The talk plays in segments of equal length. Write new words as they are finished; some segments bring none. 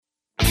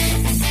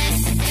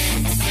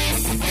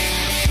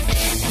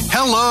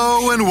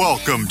Hello and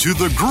welcome to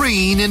the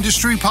Green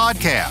Industry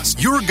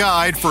Podcast, your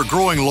guide for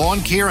growing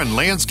lawn care and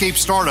landscape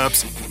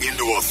startups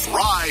into a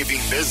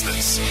thriving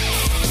business.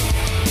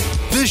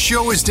 This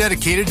show is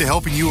dedicated to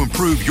helping you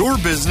improve your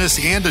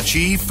business and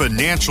achieve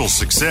financial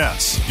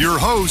success. Your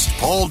host,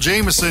 Paul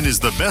Jameson, is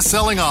the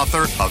best-selling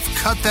author of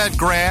Cut That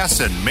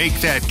Grass and Make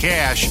That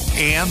Cash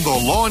and The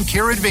Lawn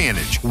Care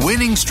Advantage,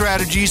 Winning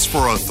Strategies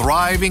for a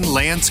Thriving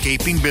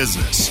Landscaping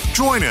Business.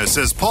 Join us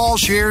as Paul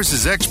shares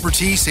his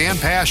expertise and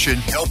passion,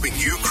 helping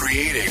you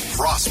create a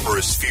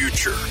prosperous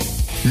future.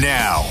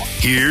 Now,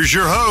 here's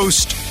your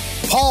host,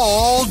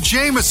 Paul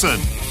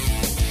Jameson.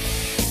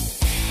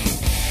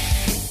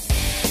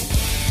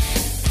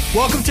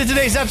 Welcome to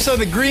today's episode of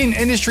the Green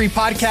Industry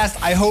Podcast.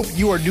 I hope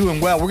you are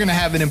doing well. We're going to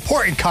have an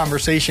important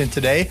conversation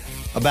today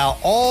about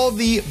all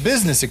the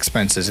business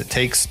expenses it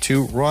takes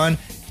to run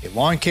a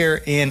lawn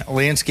care and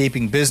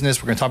landscaping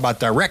business. We're going to talk about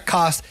direct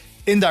costs,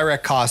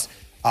 indirect costs,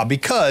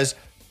 because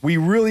we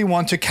really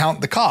want to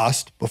count the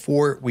cost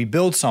before we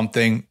build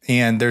something.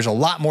 And there's a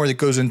lot more that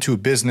goes into a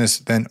business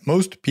than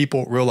most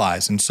people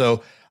realize. And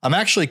so I'm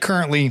actually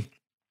currently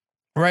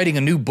writing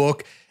a new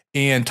book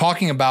and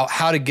talking about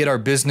how to get our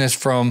business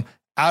from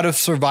out of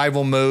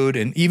survival mode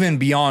and even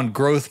beyond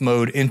growth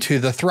mode into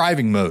the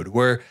thriving mode,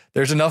 where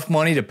there's enough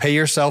money to pay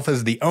yourself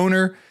as the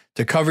owner,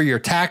 to cover your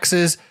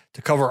taxes,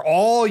 to cover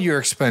all your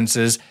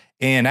expenses.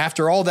 And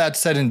after all that's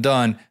said and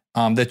done,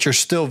 that you're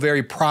still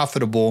very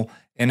profitable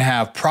and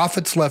have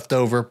profits left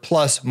over,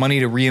 plus money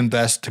to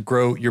reinvest to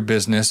grow your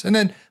business, and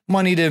then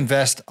money to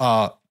invest,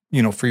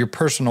 for your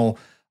personal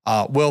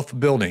wealth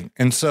building.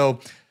 And so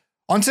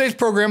on today's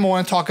program, I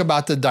want to talk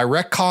about the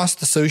direct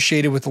cost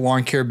associated with the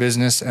lawn care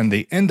business and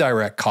the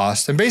indirect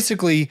cost. And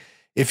basically,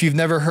 if you've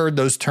never heard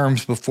those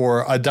terms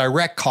before, a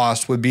direct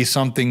cost would be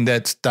something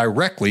that's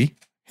directly,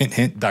 hint,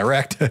 hint,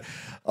 direct, a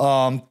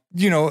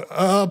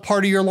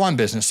part of your lawn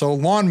business. So a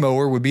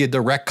lawnmower would be a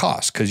direct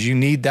cost because you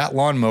need that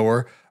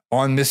lawnmower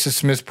on Mrs.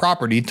 Smith's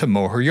property to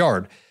mow her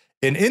yard.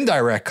 An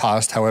indirect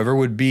cost, however,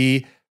 would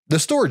be the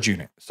storage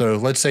unit. So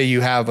let's say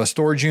you have a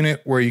storage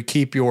unit where you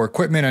keep your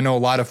equipment. I know a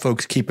lot of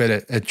folks keep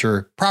it at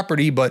your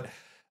property, but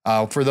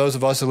for those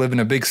of us who live in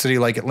a big city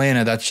like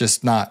Atlanta, that's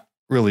just not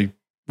really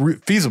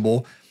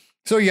feasible.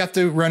 So you have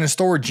to rent a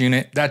storage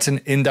unit. That's an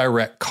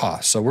indirect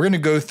cost. So we're going to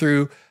go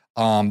through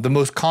the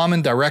most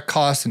common direct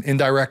costs and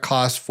indirect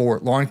costs for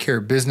lawn care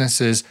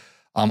businesses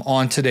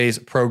on today's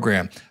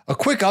program. A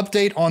quick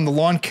update on the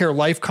Lawn Care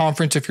Life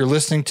Conference. If you're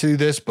listening to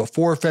this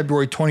before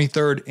February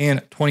 23rd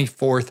and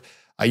 24th,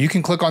 you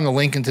can click on the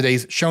link in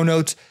today's show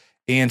notes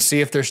and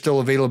see if there's still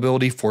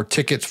availability for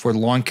tickets for the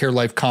Lawn Care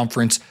Life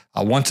Conference.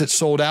 Once it's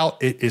sold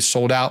out, it is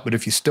sold out. But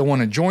if you still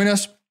want to join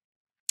us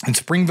in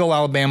Springville,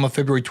 Alabama,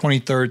 February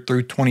 23rd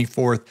through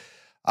 24th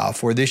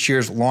for this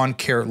year's Lawn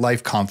Care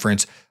Life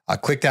Conference,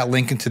 click that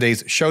link in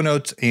today's show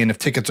notes. And if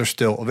tickets are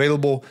still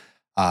available,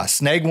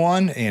 snag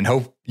one and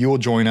hope you will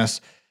join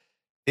us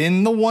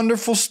in the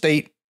wonderful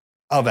state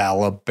of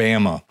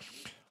Alabama.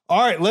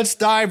 All right, let's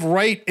dive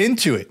right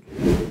into it.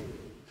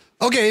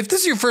 Okay, if this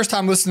is your first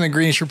time listening to the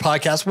Green Industry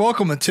Podcast,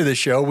 welcome to the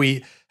show.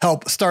 We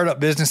help startup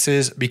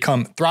businesses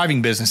become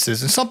thriving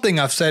businesses. And something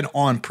I've said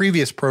on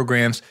previous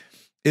programs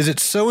is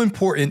it's so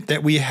important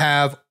that we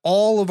have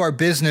all of our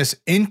business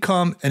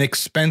income and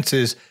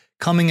expenses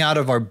coming out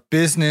of our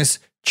business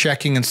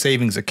checking and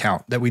savings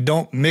account, that we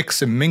don't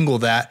mix and mingle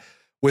that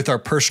with our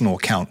personal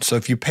account. So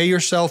if you pay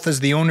yourself as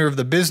the owner of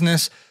the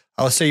business,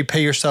 let's say you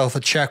pay yourself a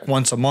check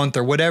once a month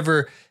or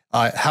whatever,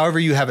 however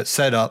you have it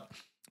set up,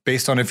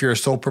 based on if you're a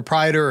sole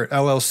proprietor or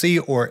LLC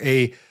or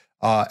a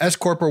S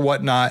Corp or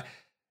whatnot,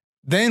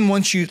 then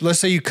let's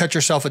say you cut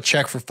yourself a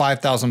check for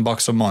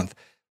 $5,000 a month.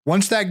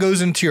 Once that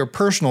goes into your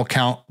personal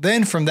account,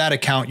 then from that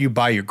account, you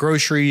buy your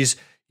groceries,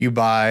 you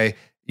buy,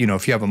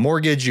 if you have a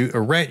mortgage,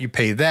 or rent, you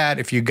pay that.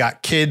 If you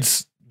got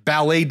kids,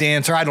 ballet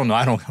dancer, I don't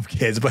have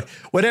kids, but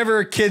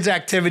whatever kids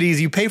activities,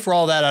 you pay for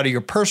all that out of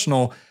your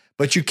personal,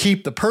 but you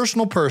keep the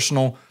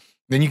personal,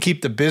 then you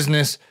keep the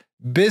business,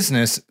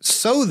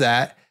 so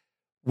that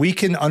we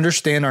can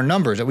understand our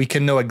numbers, that we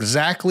can know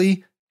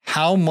exactly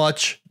how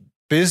much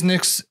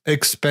business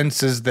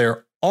expenses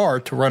there are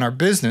to run our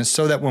business,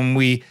 so that when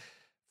we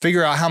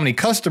figure out how many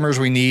customers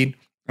we need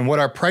and what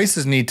our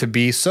prices need to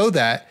be, so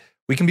that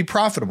we can be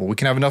profitable. We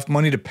can have enough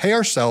money to pay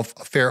ourselves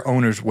a fair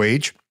owner's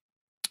wage.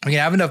 We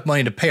can have enough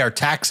money to pay our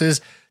taxes,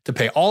 to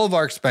pay all of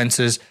our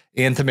expenses,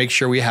 and to make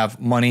sure we have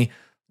money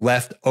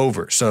left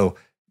over. So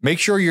make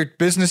sure your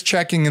business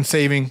checking and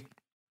saving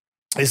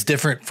is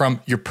different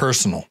from your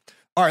personal.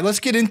 All right, let's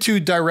get into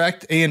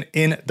direct and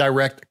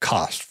indirect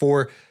cost.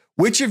 For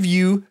which of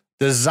you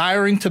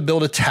desiring to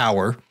build a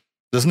tower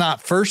does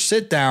not first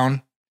sit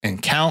down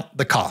and count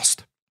the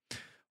cost,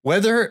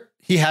 whether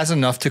he has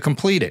enough to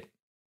complete it?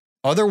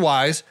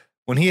 Otherwise,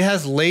 when he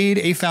has laid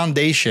a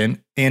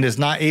foundation and is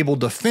not able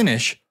to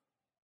finish,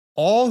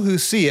 all who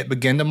see it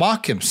begin to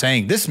mock him,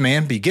 saying, "This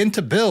man began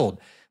to build,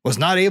 was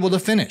not able to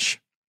finish."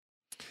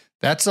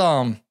 That's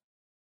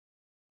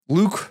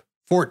Luke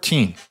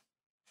 14.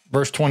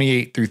 Verse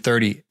 28 through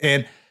 30.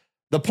 And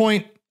the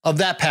point of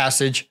that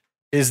passage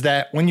is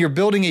that when you're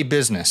building a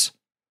business,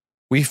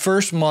 we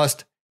first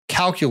must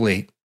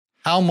calculate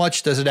how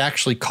much does it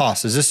actually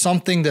cost? Is this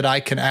something that I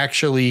can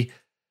actually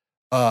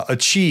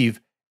achieve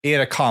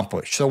and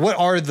accomplish? So what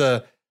are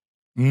the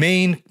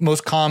main,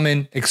 most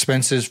common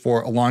expenses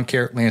for a lawn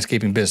care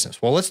landscaping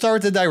business? Well, let's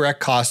start with the direct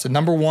cost. The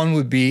number one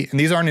would be, and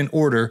these aren't in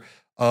order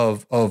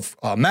of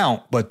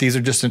amount, but these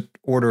are just in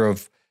order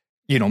of,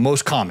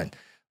 most common.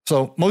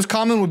 So most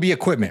common would be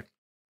equipment.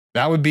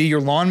 That would be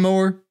your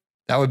lawnmower.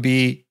 That would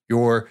be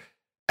your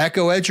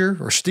Echo Edger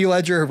or Steel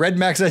Edger, Red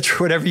Max Edger,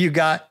 whatever you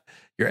got,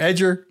 your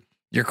edger,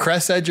 your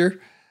Crest Edger.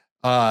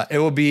 It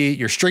will be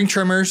your string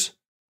trimmers,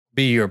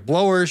 be your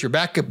blowers, your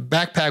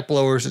backpack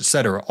blowers, et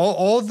cetera.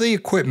 All the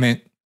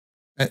equipment,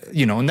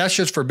 and that's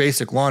just for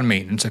basic lawn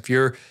maintenance. If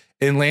you're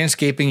in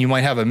landscaping, you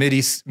might have a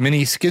mini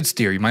skid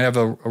steer. You might have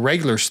a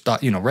regular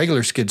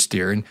skid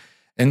steer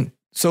and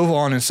so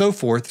on and so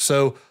forth.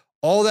 So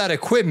all that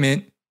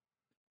equipment,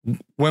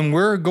 when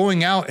we're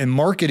going out and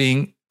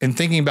marketing and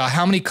thinking about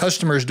how many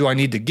customers do I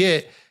need to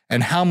get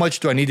and how much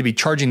do I need to be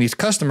charging these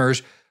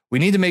customers, we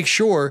need to make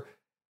sure,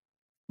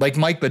 like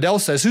Mike Bedell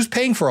says, who's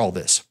paying for all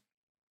this?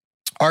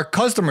 Our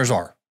customers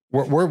are.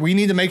 We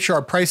need to make sure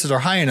our prices are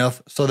high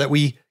enough so that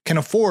we can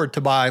afford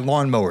to buy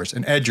lawnmowers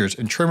and edgers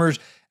and trimmers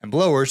and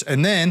blowers.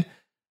 And then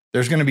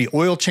there's going to be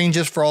oil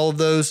changes for all of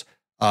those,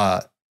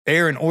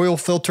 air and oil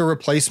filter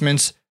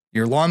replacements.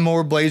 Your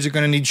lawnmower blades are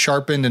going to need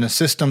sharpened and a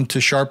system to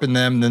sharpen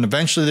them. And then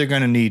eventually they're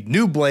going to need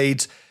new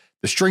blades.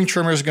 The string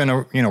trimmer is going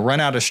to,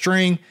 run out of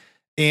string,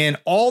 and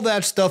all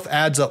that stuff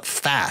adds up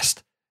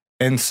fast.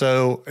 And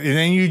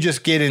then you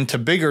just get into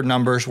bigger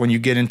numbers when you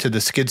get into the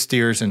skid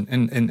steers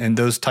and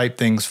those type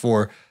things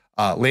for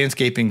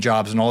landscaping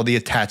jobs and all the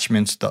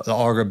attachments, the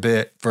auger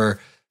bit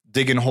for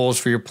digging holes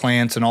for your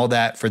plants and all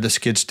that for the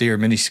skid steer,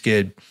 mini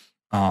skid.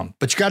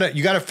 But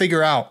you gotta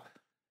figure out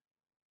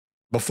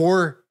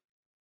before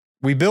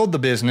we build the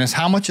business,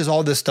 how much is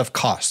all this stuff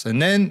cost?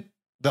 And then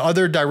the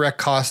other direct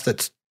cost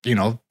that's,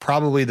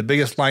 probably the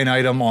biggest line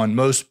item on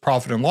most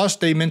profit and loss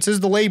statements is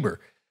the labor.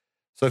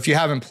 So if you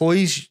have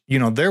employees,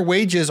 their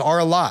wages are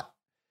a lot,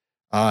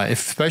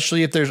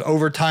 especially if there's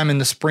overtime in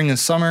the spring and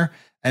summer.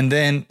 And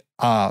then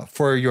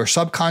for your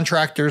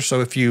subcontractors.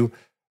 So if you,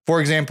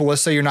 for example,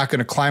 let's say you're not going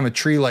to climb a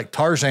tree like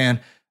Tarzan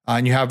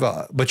and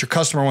but your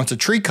customer wants a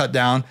tree cut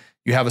down,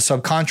 you have a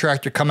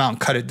subcontractor come out and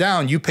cut it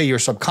down. You pay your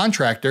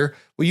subcontractor.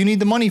 Well, you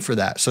need the money for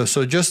that.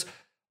 So just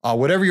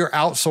whatever you're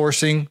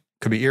outsourcing,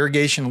 could be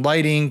irrigation,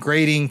 lighting,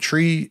 grading,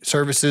 tree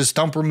services,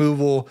 stump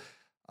removal,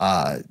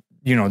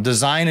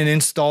 design and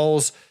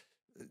installs,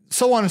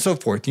 so on and so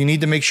forth. You need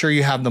to make sure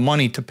you have the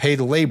money to pay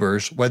the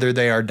laborers, whether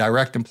they are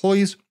direct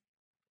employees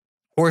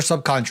or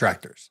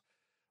subcontractors.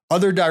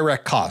 Other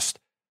direct costs,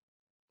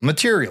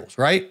 materials,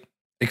 right?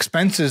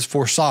 Expenses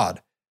for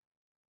sod.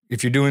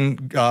 If you're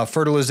doing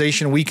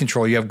fertilization, weed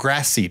control, you have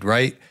grass seed,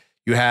 right?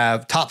 You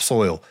have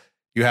topsoil,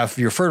 you have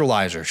your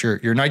fertilizers,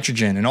 your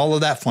nitrogen, and all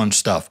of that fun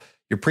stuff.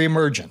 Your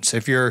pre-emergence.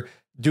 If you're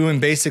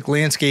doing basic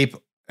landscape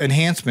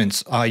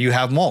enhancements, you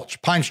have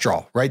mulch, pine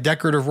straw, right?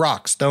 Decorative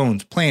rocks,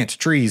 stones, plants,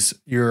 trees,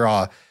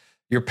 your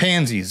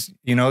pansies,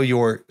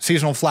 your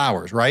seasonal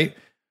flowers, right?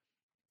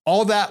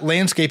 All that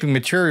landscaping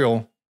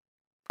material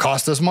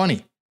costs us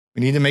money.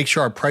 We need to make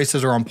sure our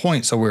prices are on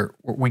point so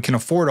we can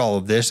afford all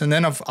of this. And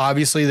then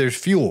obviously there's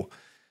fuel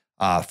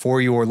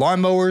for your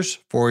lawnmowers,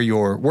 for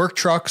your work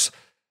trucks.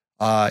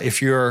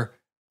 If you're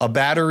a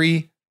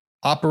battery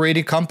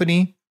operated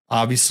company,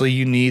 obviously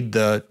you need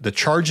the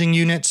charging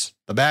units,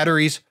 the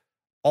batteries,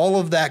 all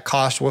of that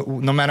cost,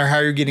 no matter how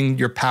you're getting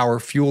your power,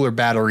 fuel or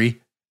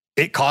battery,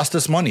 it costs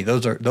us money.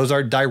 Those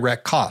are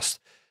direct costs.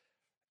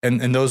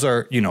 And those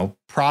are,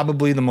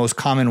 probably the most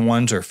common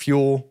ones are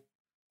fuel,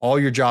 all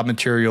your job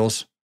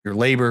materials, your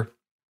labor,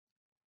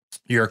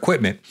 your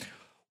equipment.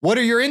 What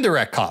are your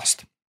indirect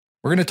costs?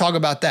 We're going to talk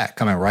about that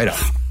coming right up.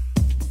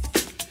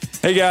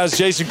 Hey guys,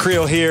 Jason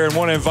Creel here, and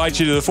want to invite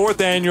you to the 4th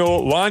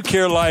Annual Lawn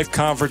Care Life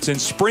Conference in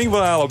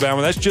Springville,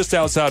 Alabama. That's just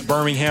outside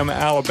Birmingham,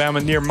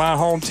 Alabama, near my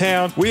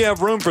hometown. We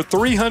have room for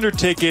 300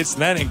 tickets,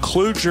 and that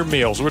includes your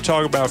meals. We're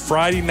talking about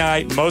Friday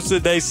night, most of the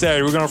day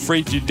Saturday. We're going to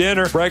feed you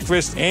dinner,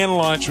 breakfast, and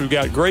lunch. We've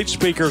got great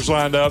speakers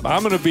lined up.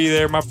 I'm going to be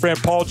there. My friend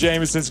Paul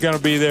Jameson's going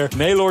to be there.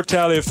 Naylor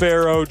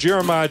Taliaferro,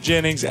 Jeremiah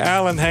Jennings,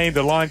 Alan Hain,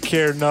 the Lawn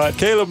Care Nut,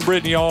 Caleb and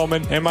Brittany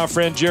Allman, and my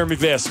friend Jeremy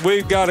Vest.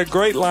 We've got a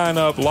great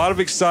lineup, a lot of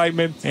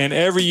excitement, and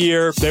every year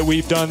that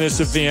we've done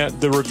this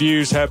event, the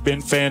reviews have been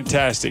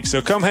fantastic.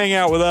 So come hang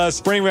out with us,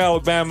 Springville,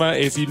 Alabama.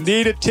 If you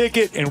need a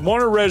ticket and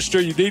want to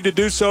register, you need to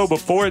do so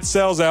before it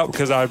sells out,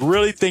 because I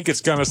really think it's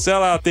going to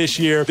sell out this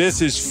year.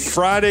 This is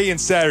Friday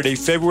and Saturday,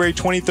 February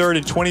 23rd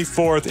and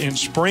 24th in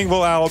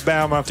Springville,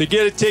 Alabama. To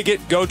get a ticket,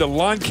 go to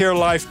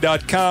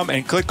lawncarelife.com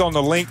and click on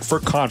the link for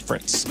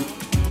conference.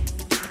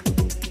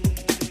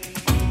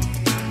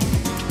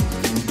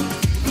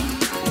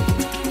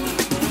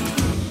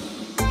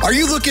 Are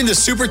you looking to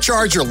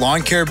supercharge your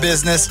lawn care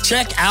business?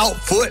 Check out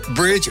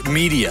Footbridge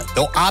Media.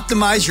 They'll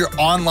optimize your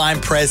online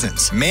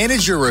presence,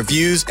 manage your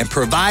reviews, and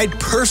provide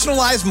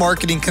personalized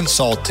marketing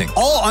consulting,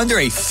 all under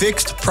a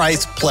fixed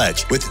price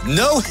pledge with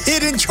no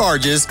hidden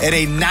charges and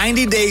a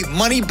 90-day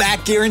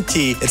money-back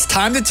guarantee. It's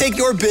time to take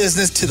your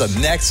business to the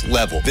next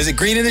level. Visit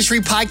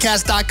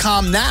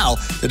greenindustrypodcast.com now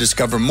to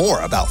discover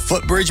more about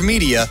Footbridge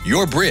Media,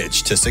 your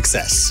bridge to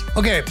success.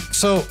 Okay,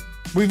 so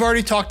we've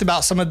already talked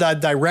about some of the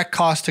direct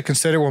costs to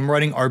consider when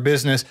running our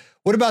business.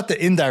 What about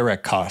the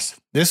indirect costs?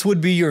 This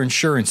would be your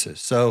insurances.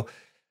 So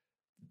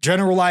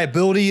general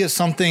liability is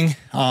something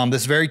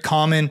that's very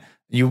common.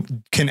 You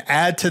can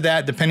add to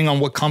that depending on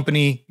what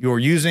company you're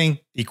using.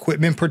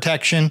 Equipment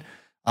protection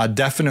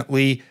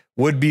definitely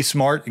would be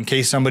smart in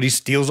case somebody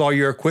steals all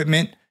your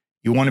equipment.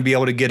 You want to be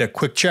able to get a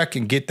quick check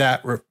and get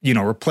that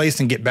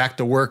replaced and get back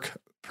to work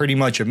pretty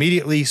much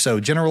immediately. So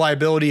general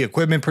liability,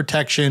 equipment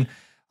protection.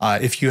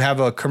 If you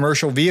have a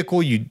commercial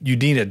vehicle, you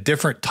need a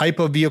different type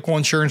of vehicle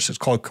insurance. It's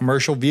called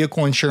commercial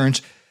vehicle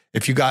insurance.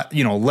 If you got,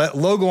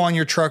 logo on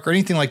your truck or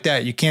anything like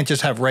that, you can't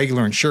just have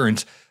regular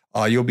insurance.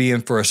 You'll be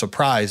in for a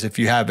surprise if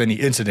you have any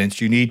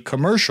incidents. You need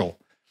commercial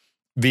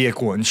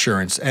vehicle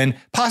insurance and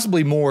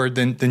possibly more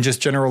than just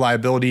general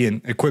liability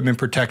and equipment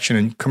protection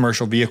and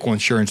commercial vehicle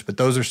insurance. But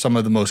those are some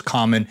of the most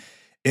common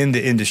in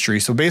the industry.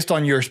 So based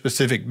on your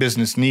specific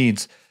business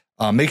needs,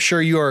 make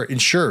sure you are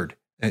insured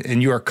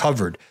and you are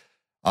covered.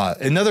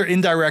 Another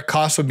indirect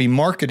cost would be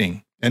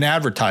marketing and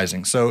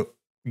advertising. So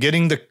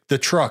getting the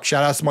truck,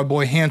 shout out to my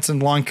boy Hanson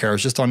Lawn Care. I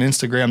was just on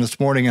Instagram this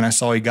morning and I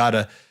saw he got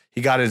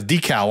his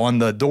decal on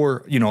the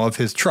door, of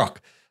his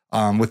truck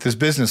with his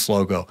business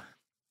logo.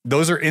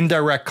 Those are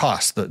indirect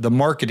costs, the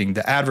marketing,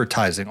 the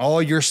advertising,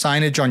 all your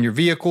signage on your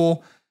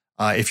vehicle.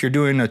 If you're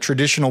doing a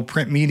traditional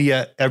print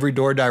media, every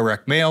door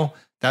direct mail,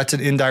 that's an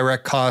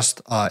indirect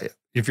cost.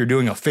 If you're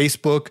doing a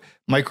Facebook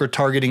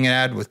micro-targeting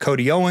ad with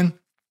Cody Owen,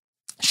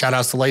 shout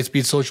outs to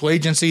Lightspeed Social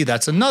Agency.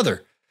 That's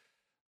another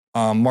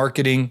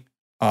marketing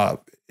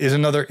is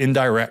another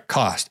indirect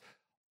cost.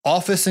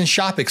 Office and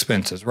shop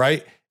expenses,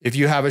 right? If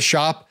you have a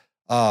shop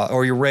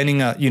or you're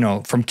renting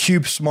from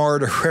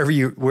CubeSmart or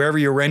wherever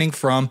you're renting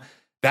from,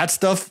 that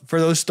stuff for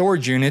those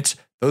storage units,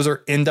 those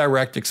are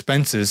indirect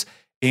expenses.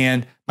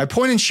 And my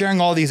point in sharing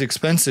all these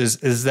expenses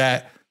is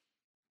that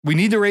we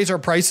need to raise our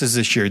prices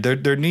this year.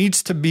 There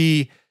needs to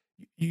be,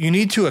 you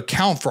need to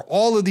account for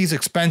all of these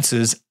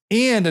expenses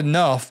and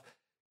enough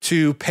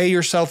to pay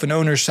yourself an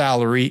owner's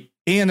salary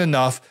and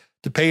enough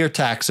to pay your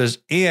taxes,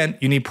 and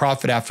you need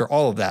profit after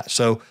all of that.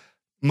 So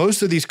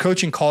most of these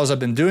coaching calls I've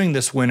been doing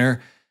this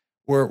winter,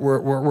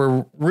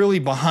 we're really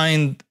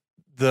behind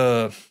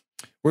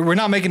we're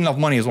not making enough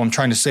money is what I'm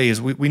trying to say is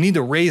we need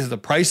to raise the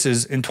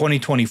prices in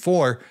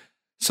 2024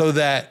 so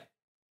that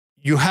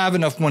you have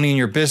enough money in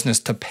your business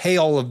to pay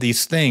all of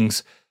these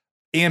things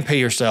and pay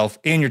yourself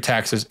and your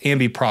taxes and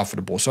be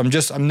profitable. So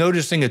I'm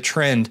noticing a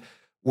trend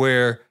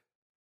where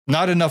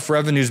not enough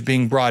revenue is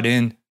being brought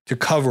in to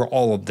cover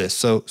all of this.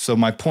 So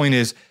my point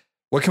is,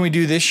 what can we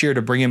do this year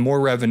to bring in more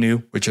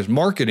revenue, which is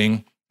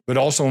marketing, but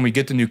also when we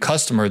get the new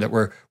customer that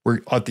we're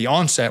at the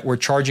onset, we're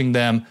charging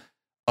them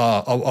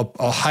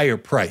a higher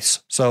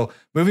price. So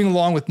moving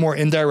along with more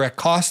indirect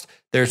costs,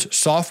 there's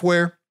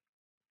software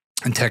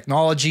and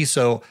technology.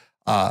 So,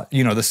 the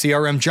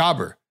CRM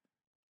Jobber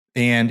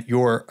and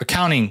your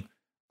accounting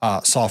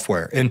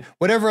software and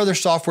whatever other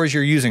softwares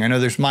you're using. I know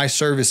there's My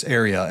Service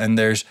Area and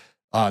there's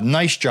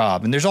Nice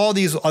Job, and there's all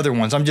these other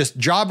ones.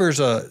 Jobber's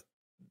the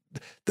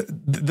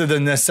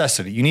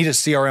necessity. You need a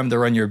CRM to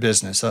run your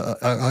business.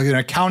 An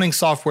accounting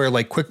software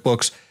like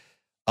QuickBooks,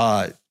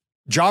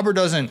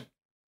 Jobber's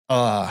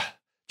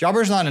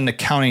not an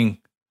accounting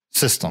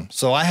system.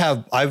 So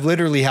I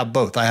literally have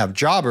both. I have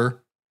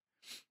Jobber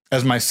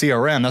as my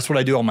CRM. That's what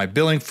I do all my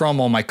billing from,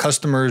 all my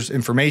customers'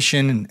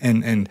 information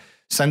and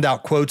send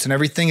out quotes, and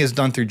everything is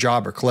done through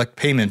Jobber, collect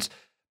payments.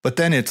 But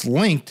then it's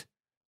linked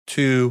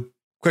to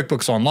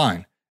QuickBooks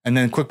Online. And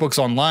then QuickBooks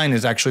Online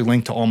is actually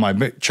linked to all my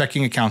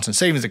checking accounts and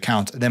savings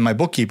accounts. And then my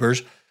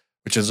bookkeepers,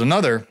 which is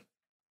another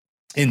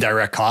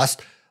indirect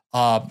cost,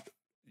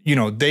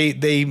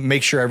 they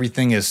make sure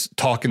everything is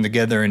talking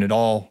together and it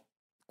all,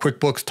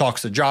 QuickBooks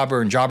talks to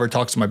Jobber and Jobber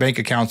talks to my bank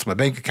accounts. My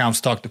bank accounts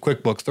talk to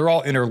QuickBooks. They're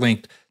all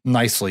interlinked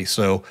nicely.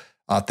 So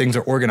things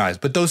are organized.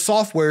 But those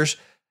softwares,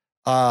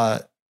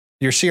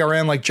 your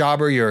CRM like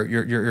Jobber,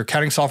 your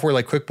accounting software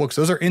like QuickBooks,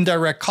 those are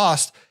indirect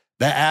costs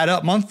that add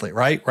up monthly,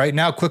 right? Right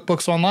now,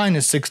 QuickBooks Online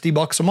is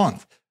 $60 a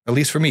month, at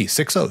least for me,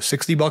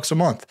 $60 a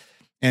month.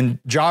 And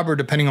Jobber,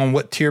 depending on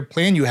what tier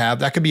plan you have,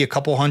 that could be a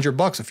couple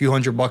 $100, a few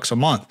 $100 a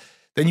month.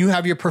 Then you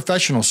have your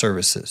professional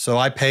services. So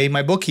I pay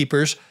my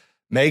bookkeepers,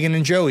 Megan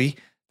and Joey.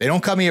 They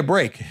don't cut me a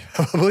break,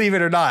 believe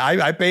it or not.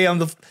 I pay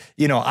them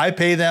I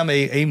pay them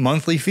a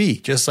monthly fee,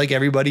 just like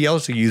everybody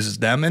else who uses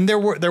them, and they're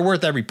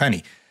worth every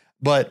penny.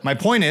 But my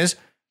point is,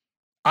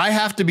 I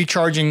have to be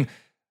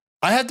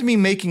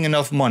making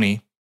enough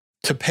money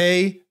to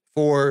pay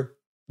for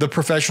the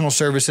professional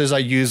services I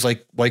use,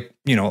 like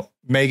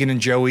Megan and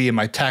Joey and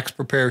my tax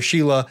preparer,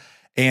 Sheila,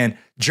 and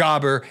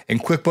Jobber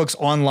and QuickBooks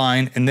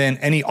Online, and then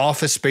any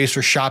office space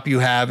or shop you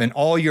have, and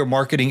all your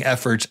marketing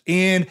efforts,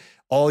 and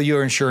all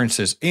your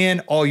insurances,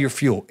 and all your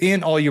fuel,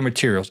 and all your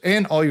materials,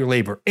 and all your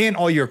labor, and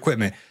all your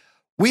equipment.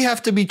 We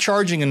have to be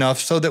charging enough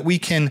so that we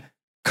can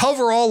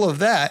cover all of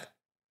that.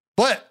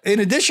 But in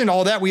addition to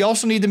all that, we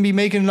also need to be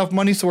making enough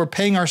money so we're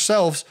paying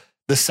ourselves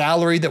the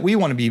salary that we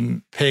want to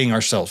be paying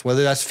ourselves,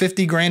 whether that's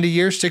 50 grand a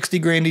year, 60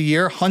 grand a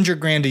year, 100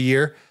 grand a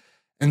year.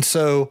 And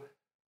so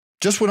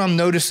just what I'm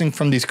noticing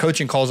from these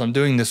coaching calls I'm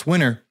doing this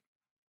winter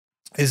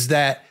is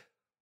that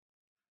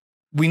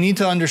we need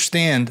to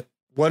understand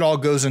what all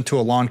goes into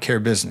a lawn care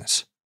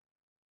business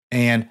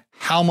and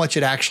how much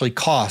it actually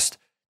costs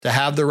to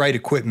have the right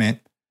equipment,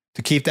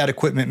 to keep that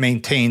equipment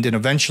maintained, and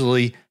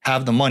eventually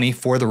have the money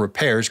for the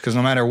repairs. Because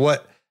no matter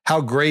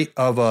how great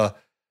of a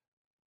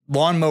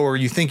lawnmower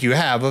you think you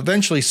have,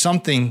 eventually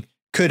something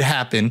could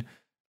happen.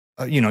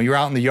 You're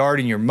out in the yard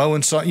and you're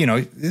mowing, so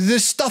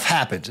this stuff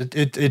happens.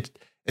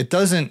 It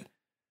doesn't.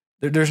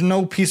 There's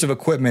no piece of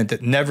equipment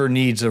that never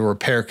needs a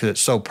repair because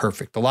it's so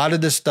perfect. A lot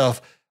of this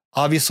stuff,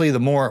 obviously, the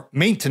more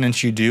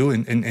maintenance you do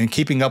and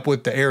keeping up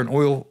with the air and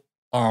oil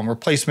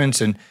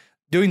replacements and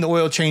doing the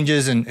oil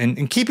changes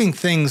and keeping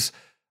things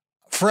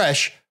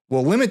fresh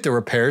will limit the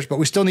repairs, but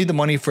we still need the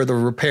money for the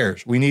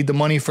repairs. We need the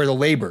money for the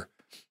labor.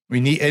 We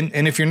need,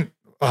 and if you're,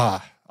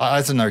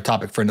 that's another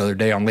topic for another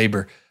day on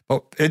labor,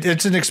 but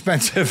it's an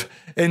expensive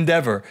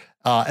endeavor,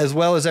 as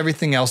well as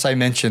everything else I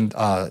mentioned,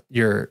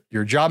 your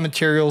job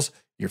materials,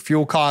 your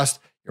fuel cost,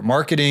 your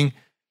marketing,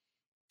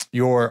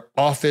 your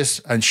office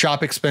and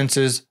shop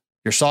expenses,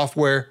 your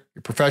software,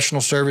 your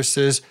professional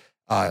services,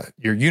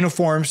 your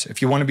uniforms.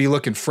 If you want to be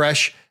looking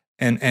fresh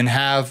and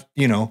have,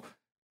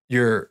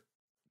 your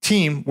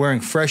team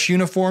wearing fresh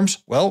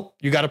uniforms, well,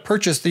 you got to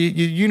purchase the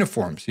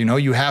uniforms.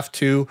 You have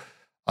to,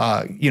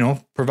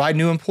 provide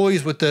new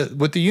employees with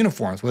the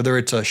uniforms, whether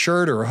it's a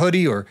shirt or a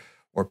hoodie or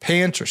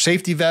pants or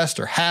safety vest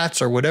or hats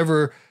or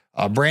whatever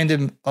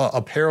branded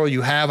apparel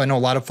you have. I know a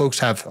lot of folks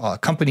have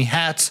company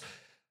hats.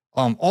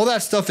 All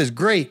that stuff is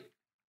great,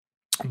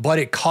 but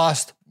it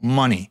costs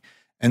money.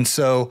 And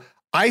so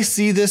I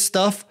see this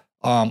stuff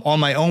on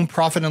my own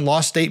profit and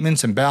loss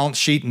statements and balance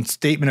sheet and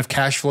statement of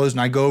cash flows.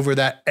 And I go over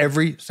that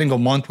every single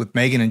month with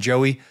Megan and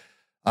Joey,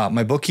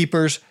 my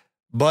bookkeepers.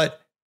 But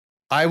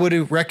I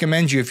would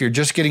recommend you, if you're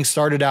just getting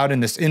started out in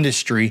this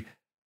industry,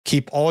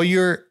 keep all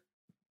your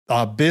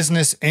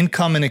business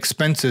income and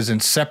expenses in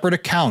separate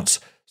accounts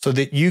so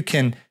that you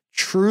can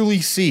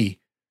truly see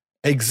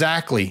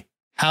exactly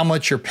how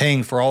much you're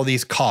paying for all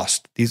these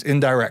costs, these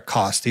indirect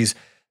costs, these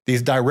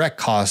direct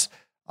costs,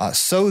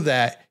 so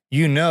that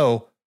you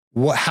know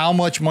how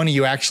much money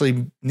you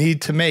actually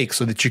need to make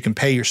so that you can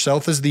pay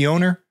yourself as the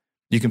owner.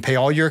 You can pay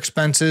all your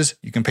expenses.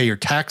 You can pay your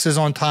taxes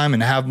on time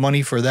and have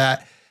money for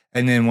that.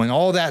 And then when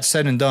all that's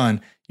said and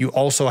done, you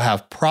also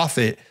have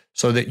profit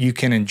so that you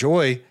can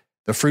enjoy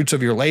the fruits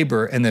of your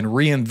labor and then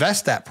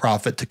reinvest that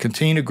profit to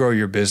continue to grow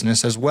your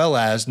business, as well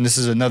as, and this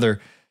is another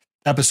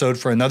episode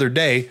for another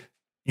day,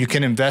 you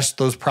can invest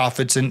those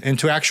profits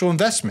into actual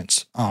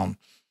investments.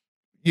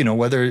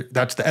 Whether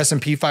that's the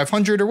S&P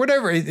 500 or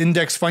whatever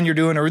index fund you're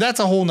doing, or that's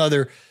a whole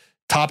nother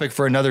topic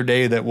for another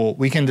day that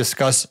we can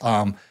discuss,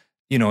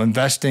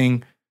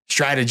 investing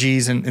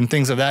strategies and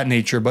things of that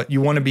nature. But you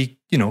want to be,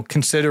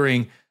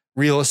 considering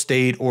real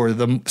estate or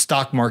the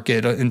stock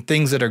market and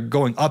things that are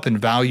going up in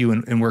value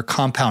and where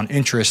compound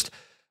interest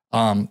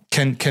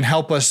can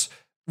help us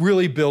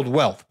really build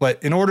wealth.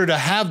 But in order to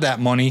have that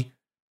money,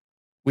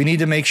 we need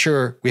to make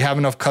sure we have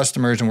enough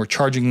customers and we're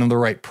charging them the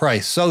right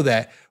price so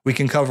that we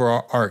can cover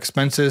our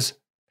expenses,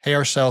 pay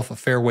ourselves a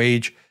fair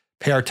wage,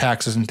 pay our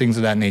taxes and things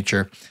of that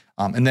nature,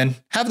 and then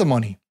have the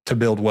money to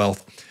build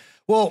wealth.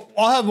 Well,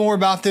 I'll have more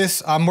about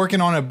this. I'm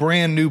working on a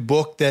brand new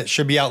book that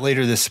should be out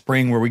later this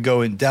spring where we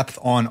go in depth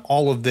on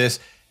all of this.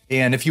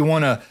 And if you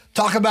want to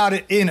talk about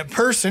it in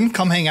person,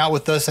 come hang out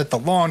with us at the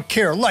Lawn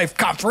Care Life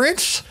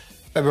Conference,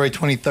 February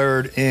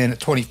 23rd and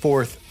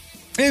 24th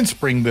in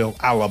Springville,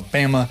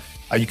 Alabama.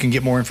 You can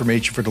get more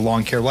information for the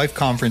Lawn Care Life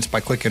Conference by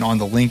clicking on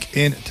the link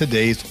in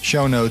today's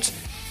show notes.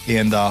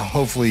 And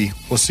hopefully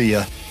we'll see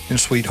you in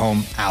Sweet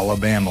Home,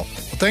 Alabama.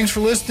 Well, thanks for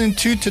listening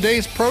to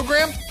today's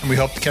program, and we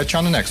hope to catch you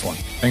on the next one.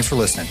 Thanks for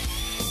listening.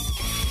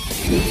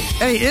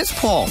 Hey, it's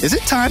Paul. Is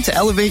it time to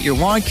elevate your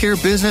lawn care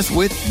business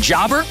with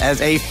Jobber? As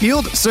a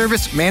field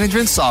service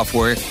management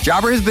software,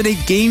 Jobber has been a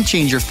game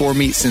changer for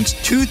me since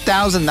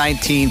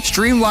 2019,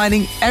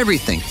 streamlining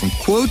everything from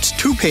quotes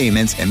to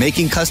payments and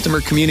making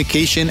customer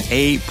communication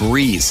a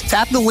breeze.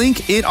 Tap the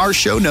link in our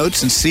show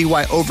notes and see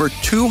why over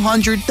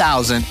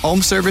 200,000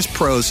 home service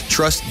pros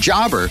trust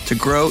Jobber to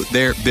grow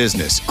their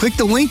business. Click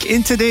the link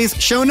in today's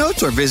show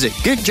notes or visit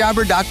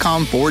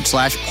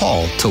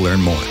getjobber.com/Paul to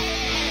learn more.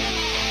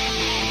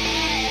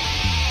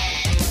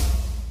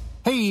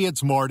 Hey,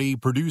 it's Marty,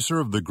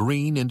 producer of the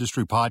Green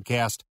Industry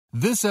Podcast.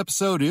 This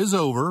episode is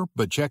over,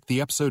 but check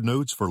the episode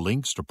notes for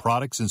links to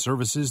products and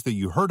services that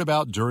you heard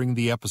about during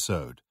the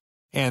episode.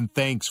 And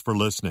thanks for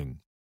listening.